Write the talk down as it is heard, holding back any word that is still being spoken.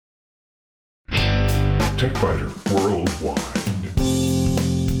TechBiter Worldwide.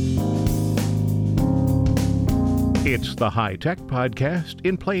 It's the High Tech Podcast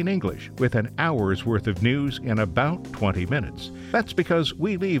in plain English with an hour's worth of news in about 20 minutes. That's because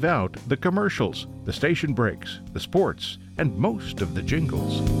we leave out the commercials, the station breaks, the sports, and most of the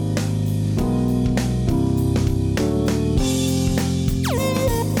jingles.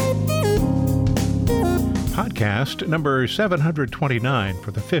 Podcast number 729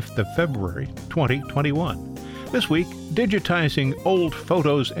 for the 5th of February, 2021. This week, digitizing old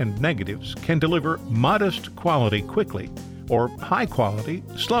photos and negatives can deliver modest quality quickly or high quality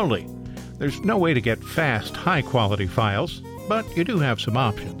slowly. There's no way to get fast, high-quality files, but you do have some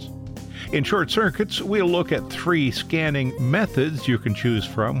options. In Short Circuits, we'll look at 3 scanning methods you can choose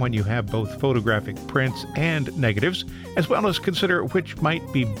from when you have both photographic prints and negatives, as well as consider which might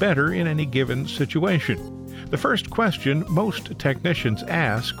be better in any given situation. The first question most technicians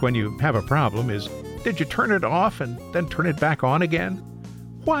ask when you have a problem is, did you turn it off and then turn it back on again?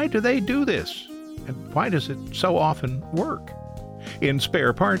 Why do they do this? And why does it so often work? In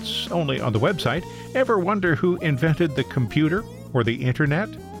Spare Parts, only on the website, ever wonder who invented the computer or the internet?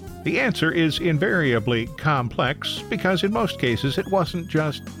 The answer is invariably complex because in most cases it wasn't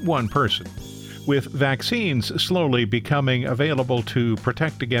just one person. With vaccines slowly becoming available to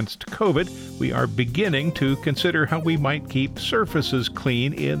protect against COVID, we are beginning to consider how we might keep surfaces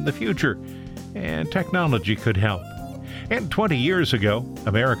clean in the future. And technology could help. And 20 years ago,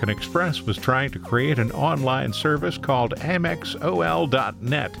 American Express was trying to create an online service called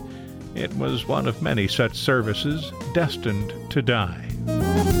AmexOL.net. It was one of many such services destined to die.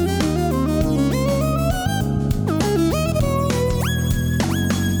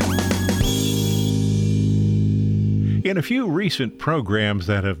 In a few recent programs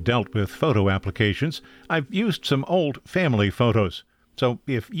that have dealt with photo applications, I've used some old family photos. So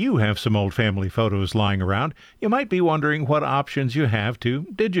if you have some old family photos lying around, you might be wondering what options you have to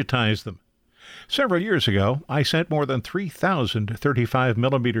digitize them. Several years ago, I sent more than 3,000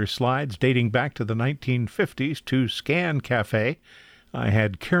 35mm slides dating back to the 1950s to Scan Cafe. I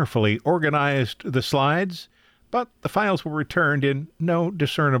had carefully organized the slides, but the files were returned in no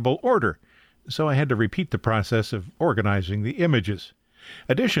discernible order, so I had to repeat the process of organizing the images.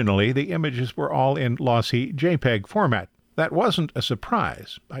 Additionally, the images were all in lossy JPEG format. That wasn't a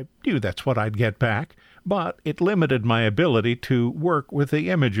surprise. I knew that's what I'd get back, but it limited my ability to work with the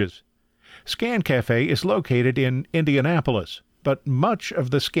images. Scan Cafe is located in Indianapolis, but much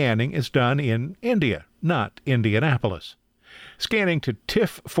of the scanning is done in India, not Indianapolis. Scanning to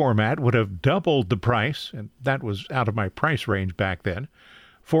TIFF format would have doubled the price, and that was out of my price range back then.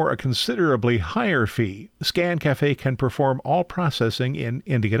 For a considerably higher fee, Scan Cafe can perform all processing in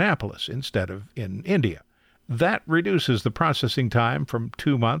Indianapolis instead of in India. That reduces the processing time from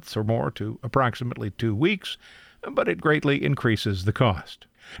 2 months or more to approximately 2 weeks, but it greatly increases the cost.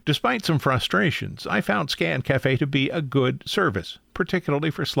 Despite some frustrations, I found Scan Cafe to be a good service,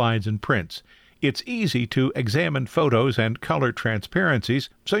 particularly for slides and prints. It's easy to examine photos and color transparencies,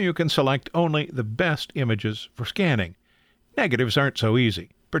 so you can select only the best images for scanning. Negatives aren't so easy,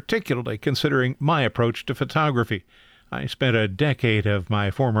 particularly considering my approach to photography. I spent a decade of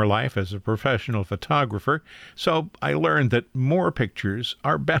my former life as a professional photographer, so I learned that more pictures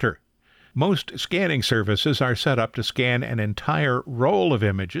are better. Most scanning services are set up to scan an entire roll of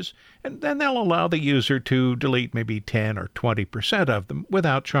images, and then they'll allow the user to delete maybe 10 or 20% of them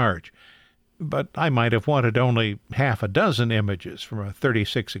without charge. But I might have wanted only half a dozen images from a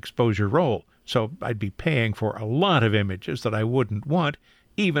 36 exposure roll, so I'd be paying for a lot of images that I wouldn't want,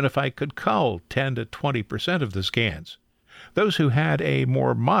 even if I could cull 10 to 20% of the scans. Those who had a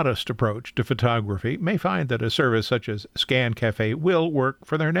more modest approach to photography may find that a service such as Scan Cafe will work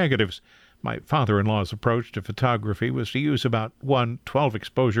for their negatives. My father-in-law's approach to photography was to use about one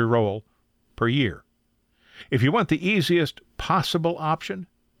 12-exposure roll per year. If you want the easiest possible option,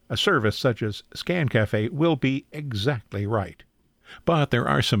 a service such as Scan Cafe will be exactly right. But there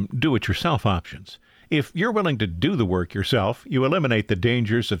are some do-it-yourself options. If you're willing to do the work yourself, you eliminate the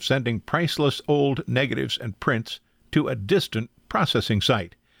dangers of sending priceless old negatives and prints to a distant processing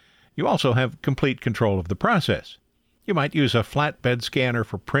site. You also have complete control of the process. You might use a flatbed scanner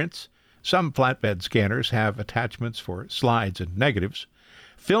for prints. Some flatbed scanners have attachments for slides and negatives.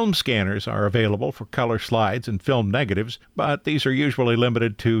 Film scanners are available for color slides and film negatives, but these are usually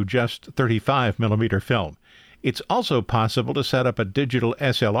limited to just 35mm film. It's also possible to set up a digital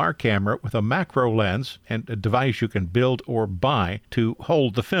SLR camera with a macro lens and a device you can build or buy to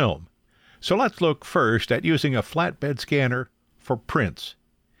hold the film. So let's look first at using a flatbed scanner for prints.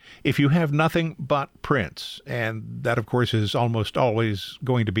 If you have nothing but prints, and that of course is almost always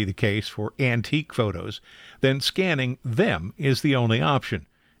going to be the case for antique photos, then scanning them is the only option.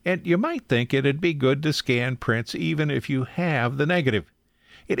 And you might think it'd be good to scan prints even if you have the negative.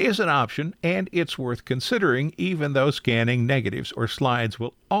 It is an option, and it's worth considering, even though scanning negatives or slides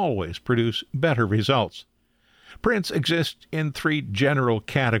will always produce better results. Prints exist in 3 general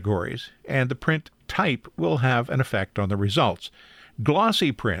categories, and the print type will have an effect on the results.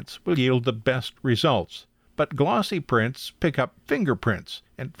 Glossy prints will yield the best results, but glossy prints pick up fingerprints,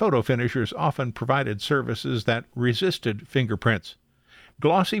 and photo finishers often provided services that resisted fingerprints.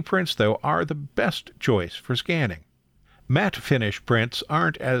 Glossy prints, though, are the best choice for scanning. Matte finish prints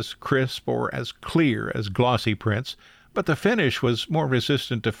aren't as crisp or as clear as glossy prints, but the finish was more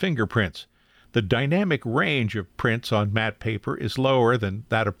resistant to fingerprints. The dynamic range of prints on matte paper is lower than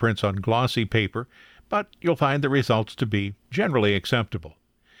that of prints on glossy paper, but you'll find the results to be generally acceptable.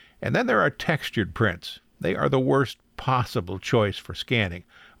 And then there are textured prints. They are the worst possible choice for scanning.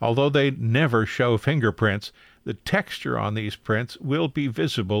 Although they never show fingerprints, the texture on these prints will be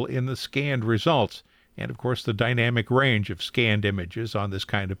visible in the scanned results, and of course the dynamic range of scanned images on this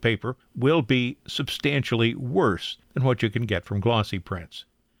kind of paper will be substantially worse than what you can get from glossy prints.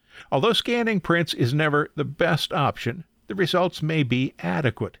 Although scanning prints is never the best option, the results may be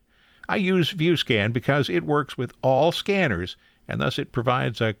adequate. I use ViewScan because it works with all scanners, and thus it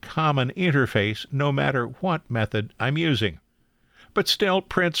provides a common interface no matter what method I'm using. But still,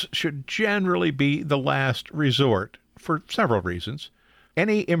 prints should generally be the last resort, for several reasons.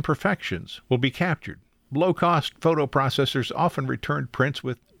 Any imperfections will be captured. Low-cost photo processors often return prints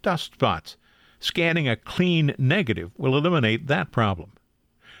with dust spots. Scanning a clean negative will eliminate that problem.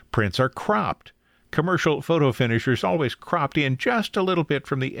 Prints are cropped. Commercial photo finishers always cropped in just a little bit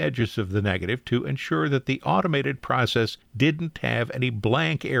from the edges of the negative to ensure that the automated process didn't have any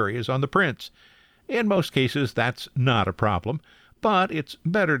blank areas on the prints. In most cases, that's not a problem, but it's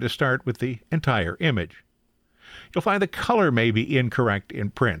better to start with the entire image. You'll find the color may be incorrect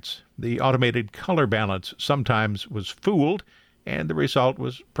in prints. The automated color balance sometimes was fooled, and the result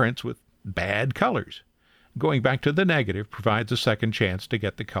was prints with bad colors. Going back to the negative provides a second chance to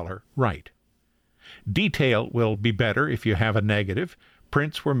get the color right. Detail will be better if you have a negative.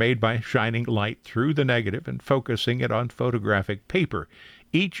 Prints were made by shining light through the negative and focusing it on photographic paper.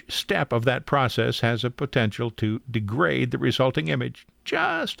 Each step of that process has a potential to degrade the resulting image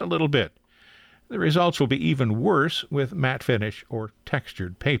just a little bit. The results will be even worse with matte finish or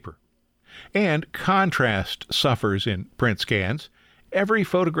textured paper. And contrast suffers in print scans. Every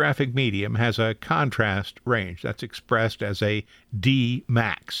photographic medium has a contrast range that's expressed as a D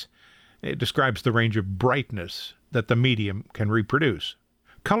max. It describes the range of brightness that the medium can reproduce.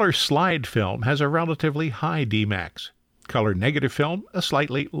 Color slide film has a relatively high D max. Color negative film, a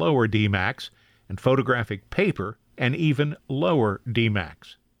slightly lower D max. And photographic paper, an even lower D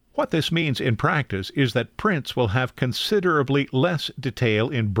max. What this means in practice is that prints will have considerably less detail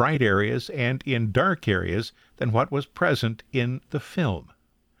in bright areas and in dark areas than what was present in the film.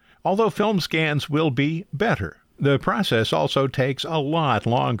 Although film scans will be better, the process also takes a lot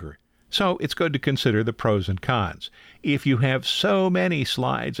longer. So it's good to consider the pros and cons. If you have so many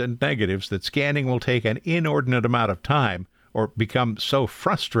slides and negatives that scanning will take an inordinate amount of time or become so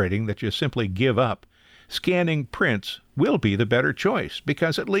frustrating that you simply give up, scanning prints will be the better choice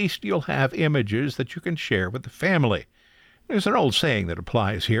because at least you'll have images that you can share with the family. There's an old saying that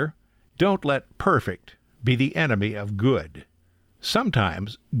applies here. Don't let perfect be the enemy of good.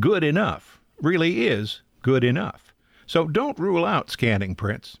 Sometimes good enough really is good enough. So don't rule out scanning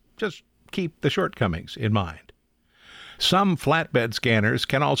prints. Just keep the shortcomings in mind. Some flatbed scanners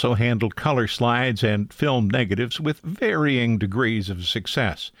can also handle color slides and film negatives with varying degrees of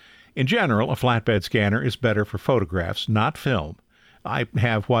success. In general, a flatbed scanner is better for photographs, not film. I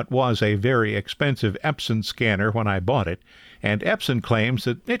have what was a very expensive Epson scanner when I bought it, and Epson claims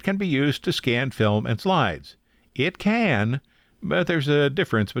that it can be used to scan film and slides. It can, but there's a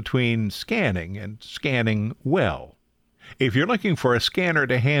difference between scanning and scanning well. If you're looking for a scanner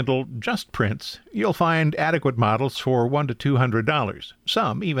to handle just prints, you'll find adequate models for $100 to $200,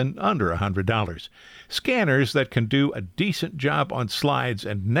 some even under $100. Scanners that can do a decent job on slides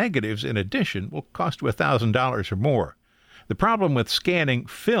and negatives in addition will cost you $1,000 or more. The problem with scanning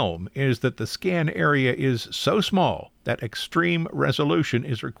film is that the scan area is so small that extreme resolution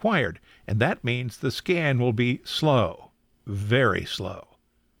is required, and that means the scan will be slow, very slow,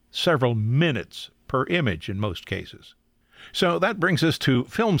 several minutes per image in most cases. So that brings us to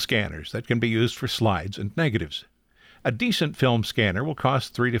film scanners that can be used for slides and negatives. A decent film scanner will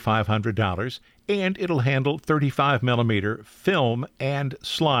cost $300 to $500, and it'll handle 35mm film and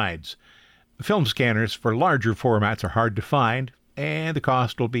slides. Film scanners for larger formats are hard to find, and the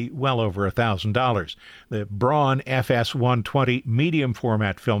cost will be well over $1,000. The Braun FS120 medium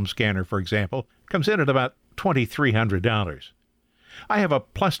format film scanner, for example, comes in at about $2,300. I have a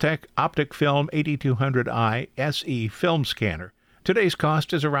Plustech Optic Film 8200i SE film scanner. Today's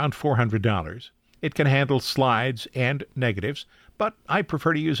cost is around $400. It can handle slides and negatives, but I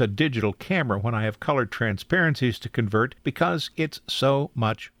prefer to use a digital camera when I have color transparencies to convert because it's so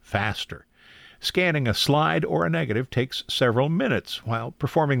much faster. Scanning a slide or a negative takes several minutes, while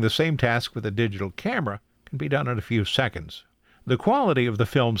performing the same task with a digital camera can be done in a few seconds. The quality of the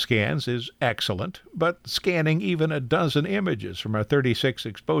film scans is excellent, but scanning even a dozen images from a 36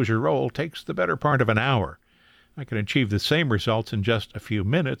 exposure roll takes the better part of an hour. I can achieve the same results in just a few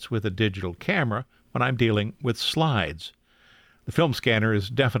minutes with a digital camera when I'm dealing with slides. The film scanner is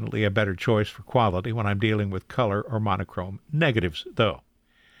definitely a better choice for quality when I'm dealing with color or monochrome negatives, though.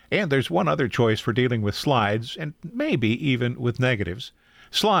 And there's one other choice for dealing with slides, and maybe even with negatives.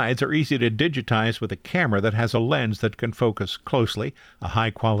 Slides are easy to digitize with a camera that has a lens that can focus closely, a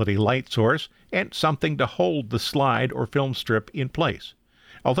high-quality light source, and something to hold the slide or film strip in place.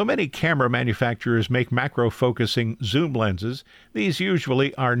 Although many camera manufacturers make macro-focusing zoom lenses, these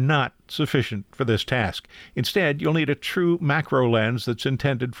usually are not sufficient for this task. Instead, you'll need a true macro lens that's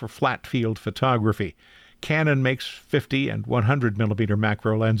intended for flat-field photography. Canon makes 50 and 100mm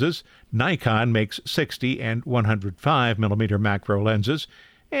macro lenses, Nikon makes 60 and 105mm macro lenses,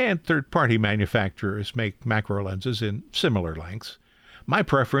 and third-party manufacturers make macro lenses in similar lengths. My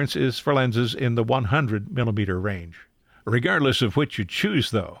preference is for lenses in the 100mm range. Regardless of which you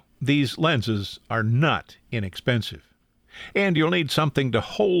choose, though, these lenses are not inexpensive. And you'll need something to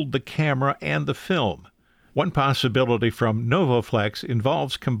hold the camera and the film. One possibility from NovoFlex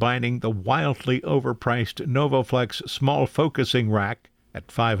involves combining the wildly overpriced NovoFlex small focusing rack at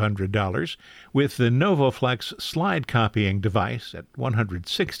 $500 with the NovoFlex slide copying device at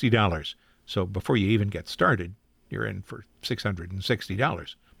 $160. So before you even get started, you're in for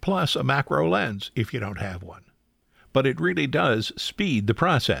 $660, plus a macro lens if you don't have one. But it really does speed the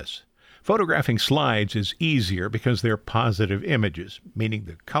process. Photographing slides is easier because they're positive images, meaning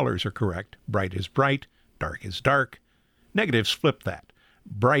the colors are correct. Bright is bright, dark is dark. Negatives flip that.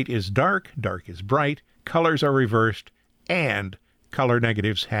 Bright is dark, dark is bright, colors are reversed, and color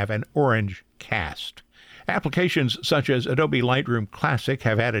negatives have an orange cast. Applications such as Adobe Lightroom Classic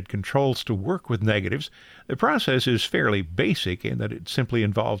have added controls to work with negatives. The process is fairly basic in that it simply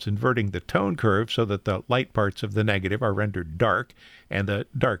involves inverting the tone curve so that the light parts of the negative are rendered dark and the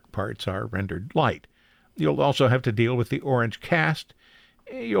dark parts are rendered light. You'll also have to deal with the orange cast.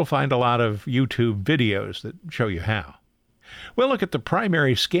 You'll find a lot of YouTube videos that show you how. We'll look at the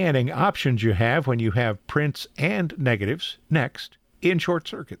primary scanning options you have when you have prints and negatives next in Short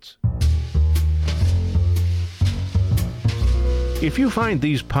Circuits. If you find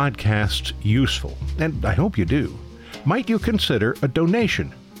these podcasts useful, and I hope you do, might you consider a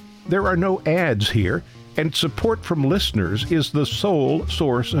donation? There are no ads here, and support from listeners is the sole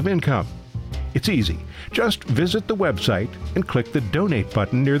source of income. It's easy. Just visit the website and click the donate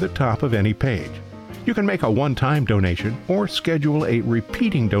button near the top of any page. You can make a one-time donation or schedule a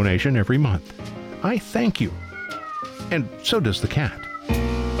repeating donation every month. I thank you. And so does the cat.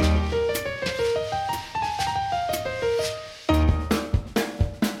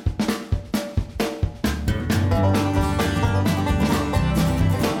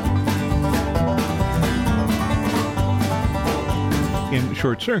 In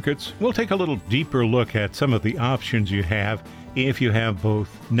Short Circuits, we'll take a little deeper look at some of the options you have if you have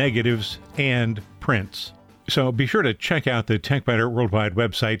both negatives and prints. So be sure to check out the TechByter Worldwide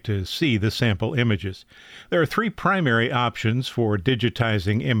website to see the sample images. There are three primary options for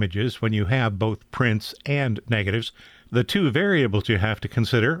digitizing images when you have both prints and negatives. The two variables you have to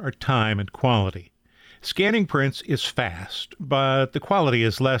consider are time and quality. Scanning prints is fast, but the quality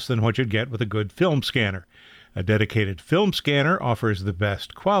is less than what you'd get with a good film scanner. A dedicated film scanner offers the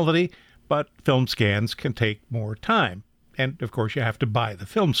best quality, but film scans can take more time. And, of course, you have to buy the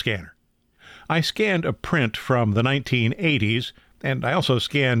film scanner. I scanned a print from the 1980s, and I also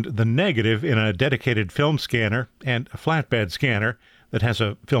scanned the negative in a dedicated film scanner and a flatbed scanner that has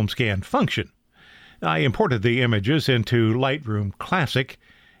a film scan function. I imported the images into Lightroom Classic,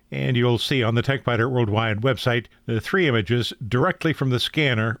 and you'll see on the TechByter Worldwide website the three images directly from the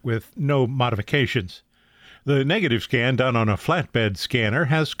scanner with no modifications. The negative scan done on a flatbed scanner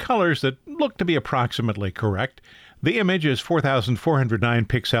has colors that look to be approximately correct. The image is 4,409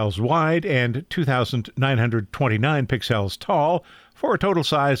 pixels wide and 2,929 pixels tall for a total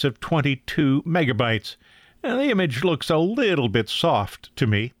size of 22 megabytes. And the image looks a little bit soft to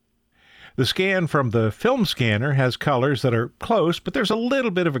me. The scan from the film scanner has colors that are close, but there's a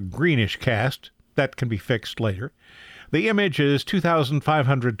little bit of a greenish cast. That can be fixed later. The image is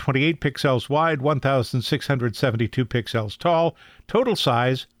 2,528 pixels wide, 1,672 pixels tall, total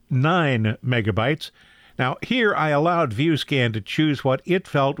size 9 megabytes. Now, here I allowed ViewScan to choose what it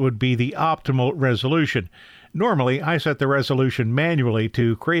felt would be the optimal resolution. Normally, I set the resolution manually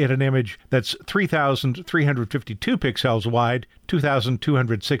to create an image that's 3,352 pixels wide,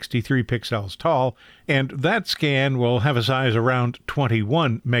 2,263 pixels tall, and that scan will have a size around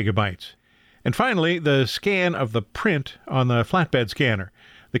 21 megabytes. And finally, the scan of the print on the flatbed scanner.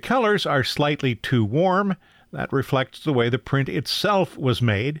 The colors are slightly too warm. That reflects the way the print itself was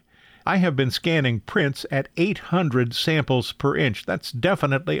made. I have been scanning prints at 800 samples per inch. That's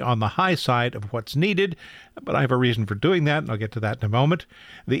definitely on the high side of what's needed, but I have a reason for doing that, and I'll get to that in a moment.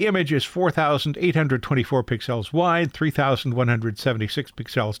 The image is 4,824 pixels wide, 3,176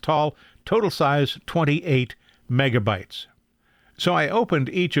 pixels tall, total size 28 megabytes. So I opened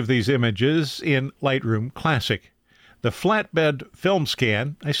each of these images in Lightroom Classic. The flatbed film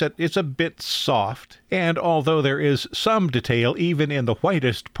scan, I said, it's a bit soft, and although there is some detail even in the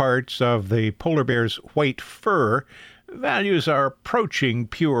whitest parts of the polar bear's white fur, values are approaching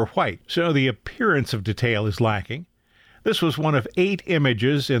pure white, so the appearance of detail is lacking. This was one of 8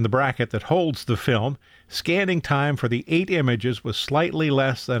 images in the bracket that holds the film. Scanning time for the 8 images was slightly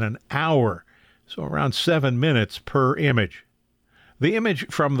less than an hour, so around 7 minutes per image. The image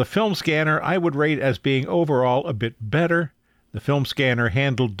from the film scanner I would rate as being overall a bit better. The film scanner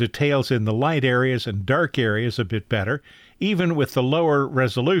handled details in the light areas and dark areas a bit better. Even with the lower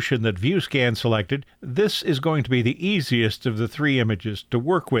resolution that ViewScan selected, this is going to be the easiest of the 3 images to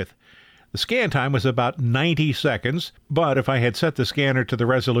work with. The scan time was about 90 seconds, but if I had set the scanner to the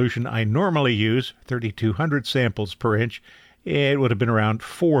resolution I normally use, 3,200 samples per inch, it would have been around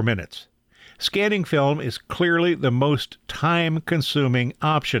 4 minutes. Scanning film is clearly the most time-consuming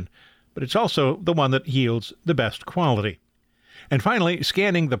option, but it's also the one that yields the best quality. And finally,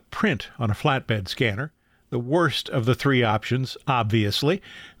 scanning the print on a flatbed scanner, the worst of the 3 options, obviously.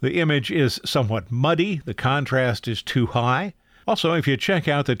 The image is somewhat muddy, the contrast is too high. Also, if you check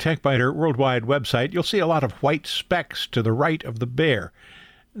out the TechBiter Worldwide website, you'll see a lot of white specks to the right of the bear.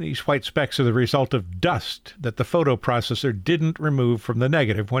 These white specks are the result of dust that the photo processor didn't remove from the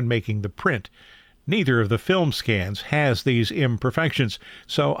negative when making the print. Neither of the film scans has these imperfections,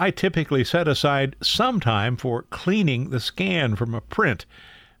 so I typically set aside some time for cleaning the scan from a print.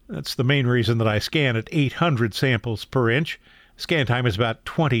 That's the main reason that I scan at 800 samples per inch. Scan time is about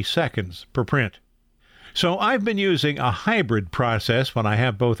 20 seconds per print. So I've been using a hybrid process when I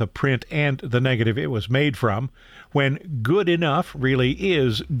have both a print and the negative it was made from. When good enough really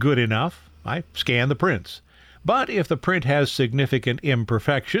is good enough, I scan the prints. But if the print has significant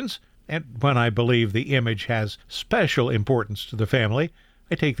imperfections, and when I believe the image has special importance to the family,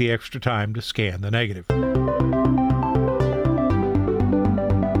 I take the extra time to scan the negative.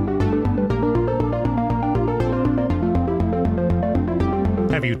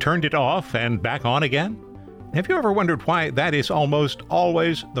 Have you turned it off and back on again? Have you ever wondered why that is almost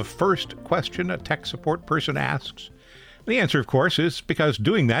always the first question a tech support person asks? The answer, of course, is because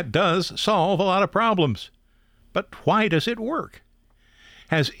doing that does solve a lot of problems. But why does it work?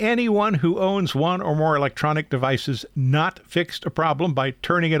 Has anyone who owns one or more electronic devices not fixed a problem by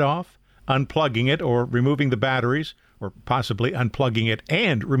turning it off, unplugging it, or removing the batteries, or possibly unplugging it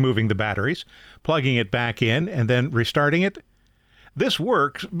and removing the batteries, plugging it back in, and then restarting it? This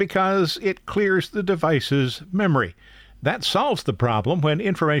works because it clears the device's memory. That solves the problem when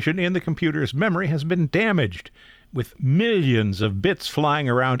information in the computer's memory has been damaged. With millions of bits flying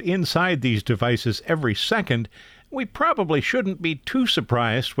around inside these devices every second, we probably shouldn't be too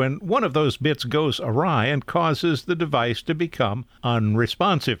surprised when one of those bits goes awry and causes the device to become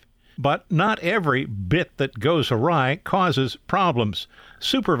unresponsive. But not every bit that goes awry causes problems.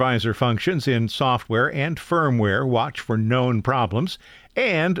 Supervisor functions in software and firmware watch for known problems,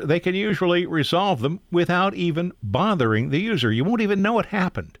 and they can usually resolve them without even bothering the user. You won't even know it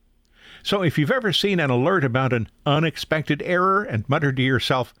happened. So if you've ever seen an alert about an unexpected error and muttered to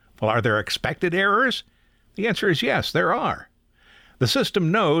yourself, well, are there expected errors? The answer is yes, there are. The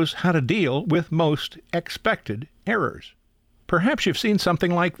system knows how to deal with most expected errors. Perhaps you've seen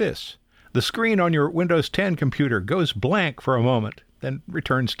something like this. The screen on your Windows 10 computer goes blank for a moment, then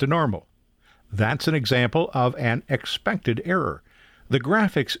returns to normal. That's an example of an expected error. The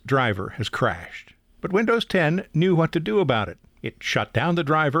graphics driver has crashed. But Windows 10 knew what to do about it. It shut down the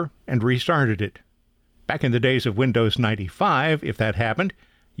driver and restarted it. Back in the days of Windows 95, if that happened,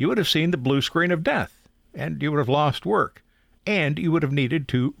 you would have seen the blue screen of death, and you would have lost work, and you would have needed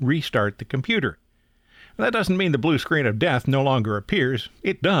to restart the computer. That doesn't mean the blue screen of death no longer appears.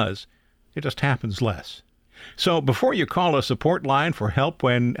 It does. It just happens less. So before you call a support line for help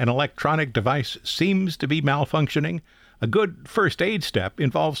when an electronic device seems to be malfunctioning, a good first aid step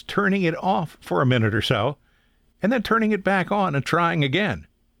involves turning it off for a minute or so, and then turning it back on and trying again.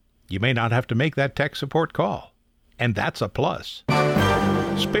 You may not have to make that tech support call, and that's a plus.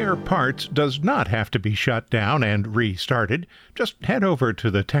 Spare Parts does not have to be shut down and restarted. Just head over to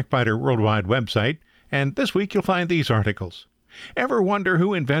the TechBiter Worldwide website, and this week you'll find these articles. Ever wonder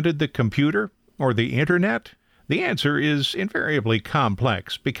who invented the computer or the internet? The answer is invariably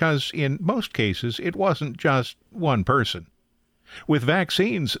complex because in most cases it wasn't just one person. With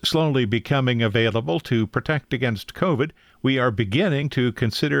vaccines slowly becoming available to protect against COVID, we are beginning to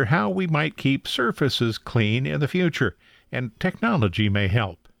consider how we might keep surfaces clean in the future, and technology may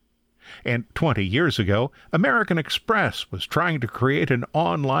help. And 20 years ago, American Express was trying to create an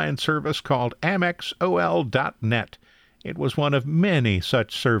online service called AmexOL.net. It was one of many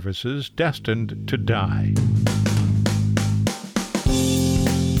such services destined to die.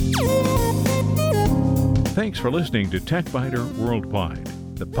 Thanks for listening to TechBiter Worldwide,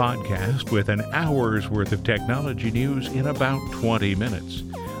 the podcast with an hour's worth of technology news in about 20 minutes.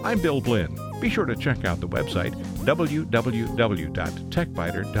 I'm Bill Blinn. Be sure to check out the website,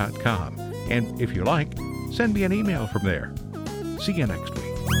 www.techbiter.com. And if you like, send me an email from there. See you next week.